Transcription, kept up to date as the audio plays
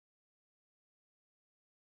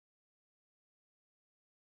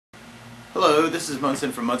Hello, this is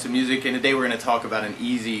Munson from Munson Music, and today we're going to talk about an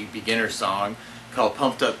easy beginner song called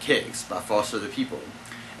Pumped Up Kicks by Foster the People.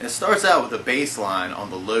 And it starts out with a bass line on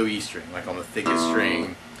the low E string, like on the thickest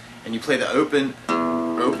string, and you play the open,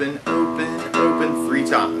 open, open, open 3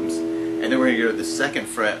 times. And then we're going to go to the 2nd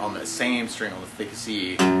fret on that same string on the thickest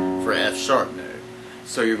E for an F sharp note.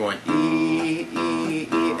 So you're going E, E,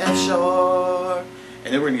 E, F sharp,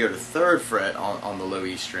 and then we're going to go to the 3rd fret on the low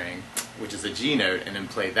E string, which is a G note, and then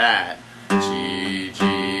play that G,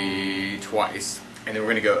 G twice. And then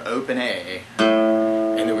we're going to go open A,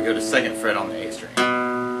 and then we go to 2nd fret on the A string.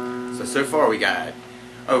 So far we got,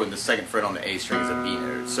 oh, and the 2nd fret on the A string is a B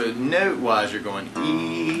note. So note-wise you're going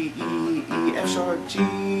E, E, E, F sharp,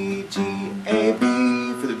 G, G, A,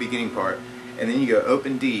 B for the beginning part. And then you go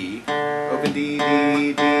open D, D, D,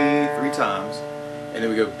 3 times. And then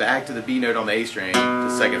we go back to the B note on the A string, to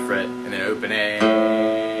 2nd fret, and then open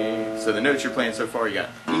A. So the notes you're playing so far, you got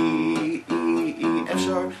E, E, E, F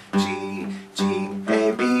sharp, G, G,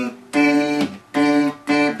 A, B, D, D,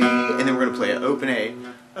 D, B. And then we're going to play it open A,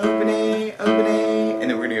 open A, open A. And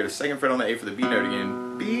then we're going to go to 2nd fret on the A for the B note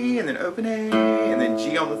again, B, and then open A, and then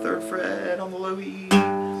G on the 3rd fret on the low E.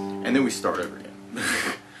 And then we start over again.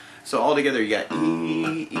 So all together you got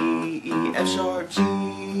E, E, E, F sharp, G,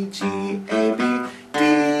 G, A, B,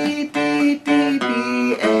 D, D, D, B,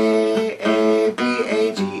 A, B,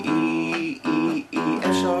 A, G, E, E, E,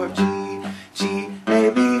 F sharp, G, G,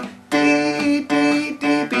 A, B, D, D, D,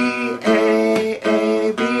 B,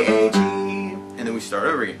 A, B, A, G. And then we start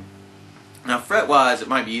over again. Now fret-wise, it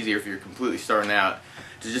might be easier if you're completely starting out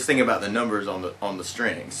to just think about the numbers on the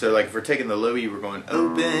string. So like if we're taking the low E, we're going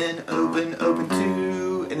open, open, open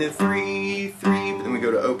 2, and then 3, 3, but then we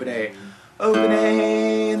go to open A,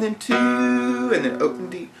 and then 2, and then open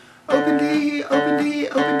D, open D, open D,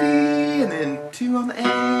 open D, and then 2 on the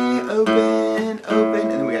A, open, open,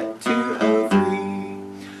 and then we got 2, O,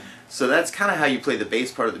 3. So that's kind of how you play the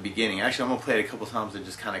bass part at the beginning. Actually, I'm going to play it a couple times and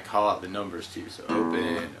just kind of call out the numbers too. So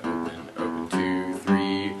open, open, open 2,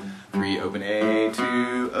 3, 3, open A,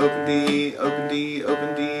 2, open D, open D,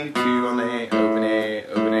 open D, 2 on the A, open A,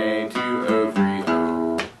 open A, 2, O, 3, O.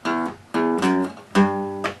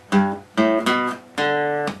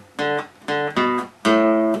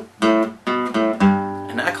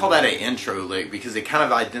 And I call that an intro lick because it kind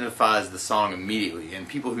of identifies the song immediately, and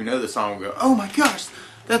people who know the song will go, oh my gosh,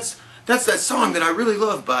 that's that song that I really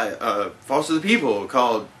love by Foster the People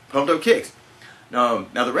called Pumped Up Kicks. Now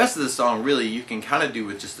the rest of the song really you can kind of do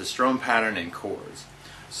with just the strum pattern and chords.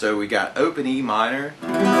 So we got open E minor, or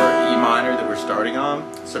E minor that we're starting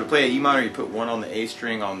on. So to play an E minor, you put 1 on the A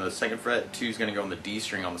string on the 2nd fret, 2 is going to go on the D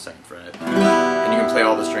string on the 2nd fret, and you can play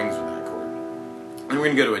all the strings with that chord. And we're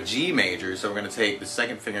going to go to a G major, so we're going to take the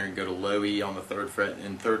 2nd finger and go to low E on the 3rd fret,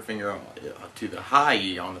 and 3rd finger to the high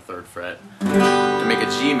E on the 3rd fret to make a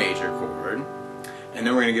G major chord. And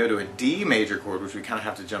then we're going to go to a D major chord, which we kind of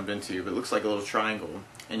have to jump into, but it looks like a little triangle.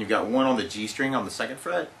 And you've got 1 on the G string on the 2nd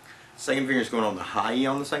fret, 2nd finger is going on the high E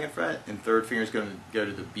on the 2nd fret, and 3rd finger is going to go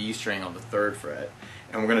to the B string on the 3rd fret.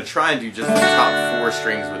 And we're going to try and do just the top 4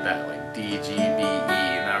 strings with that, like D, G, B, E,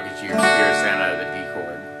 and that'll get you your clear sound out of the D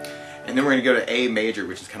chord. And then we're going to go to A major,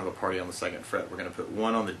 which is kind of a party on the 2nd fret. We're going to put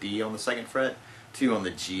 1 on the D on the 2nd fret, 2 on the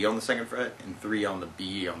G on the 2nd fret, and 3 on the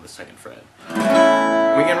B on the 2nd fret.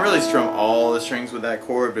 We can really strum all the strings with that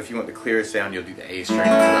chord, but if you want the clearest sound, you'll do the A string to the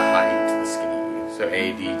high E to the skinny E. So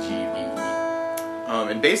A, D, G, B, E.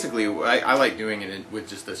 And basically, I like doing it with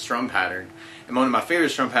just the strum pattern. And one of my favorite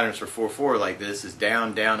strum patterns for 4/4 like this is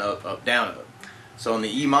down, down, up, up, down, up. So on the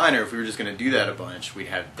E minor, if we were just going to do that a bunch, we'd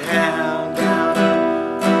have down, down, up,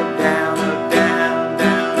 up, down, up, down,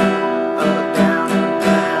 down, up, down,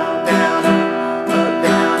 up, down, down, up,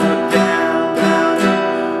 down, up, down, down,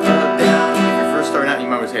 up, down. If you're first starting out, you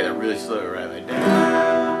might always say that really slow, right? Like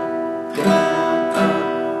down, down.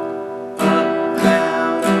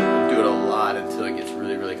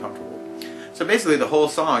 So basically the whole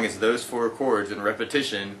song is those 4 chords in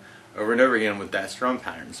repetition over and over again with that strum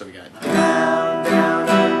pattern. So we got down, down,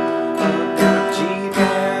 up, down, G,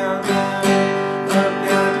 down, down, up,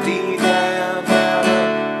 down, D, down, down,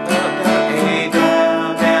 up, down, A,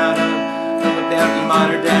 down, down, up, down, E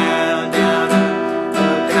minor, down, down,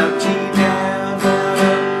 up, down, G, down, down,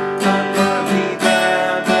 up, down, B,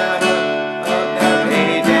 down, down, up, down,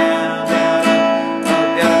 A, down, down, up,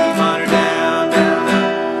 down, E minor, down, down,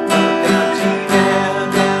 up, down, G.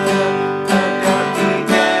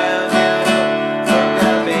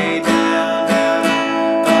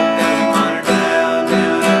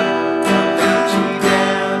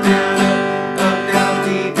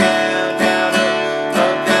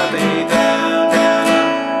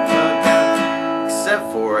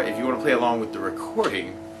 along with the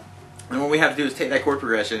recording. And what we have to do is take that chord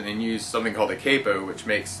progression and use something called a capo, which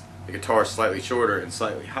makes the guitar slightly shorter and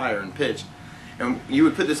slightly higher in pitch. And you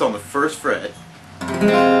would put this on the first fret.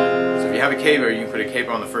 So if you have a capo, you can put a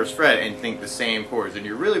capo on the first fret and think the same chords. And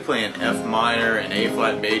you're really playing F minor and A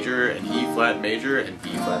flat major and E flat major and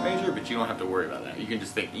B flat major, but you don't have to worry about that. You can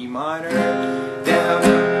just think E minor, down,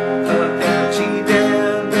 up, down, G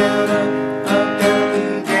down, down, up, down,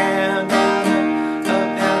 E down, down, up,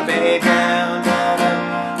 down, A down, down,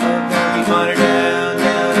 up, down, B minor down,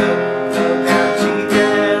 down, up, down, G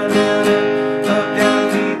down, down, up, down,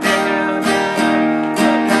 B down, down,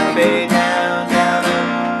 up, down, A down.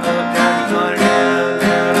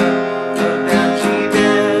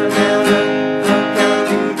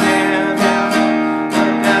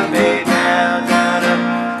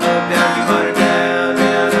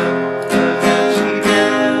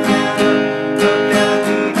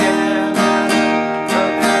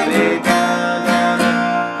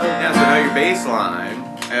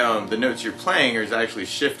 The notes you're playing is actually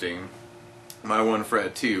shifting by 1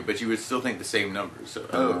 fret too, but you would still think the same numbers. So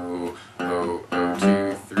O, O, O,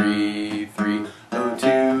 2, 3, 3, O,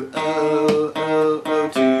 2, O, O, O,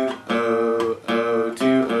 2, O, O, 2,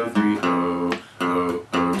 O, 3, O, O,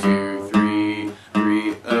 O, 2, 3,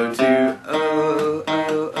 3, O, 2, O,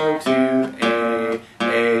 O, O, 2, A,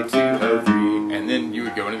 2, O, 3, and then you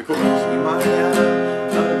would go into the chorus. E minor down,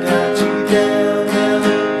 up, down, G down, down,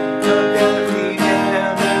 up, down, B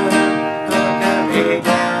down, down, A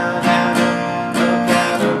down, down, up,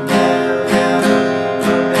 down, up, down, down,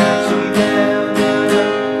 up, down, G down,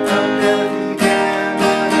 down, up, down, B down,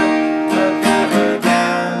 down, up, down, A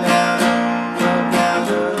down, down,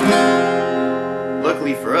 up, down.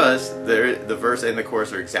 Luckily for us, the verse and the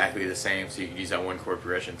chorus are exactly the same, so you can use that one chord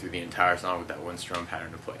progression through the entire song with that one strum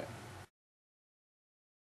pattern to play it.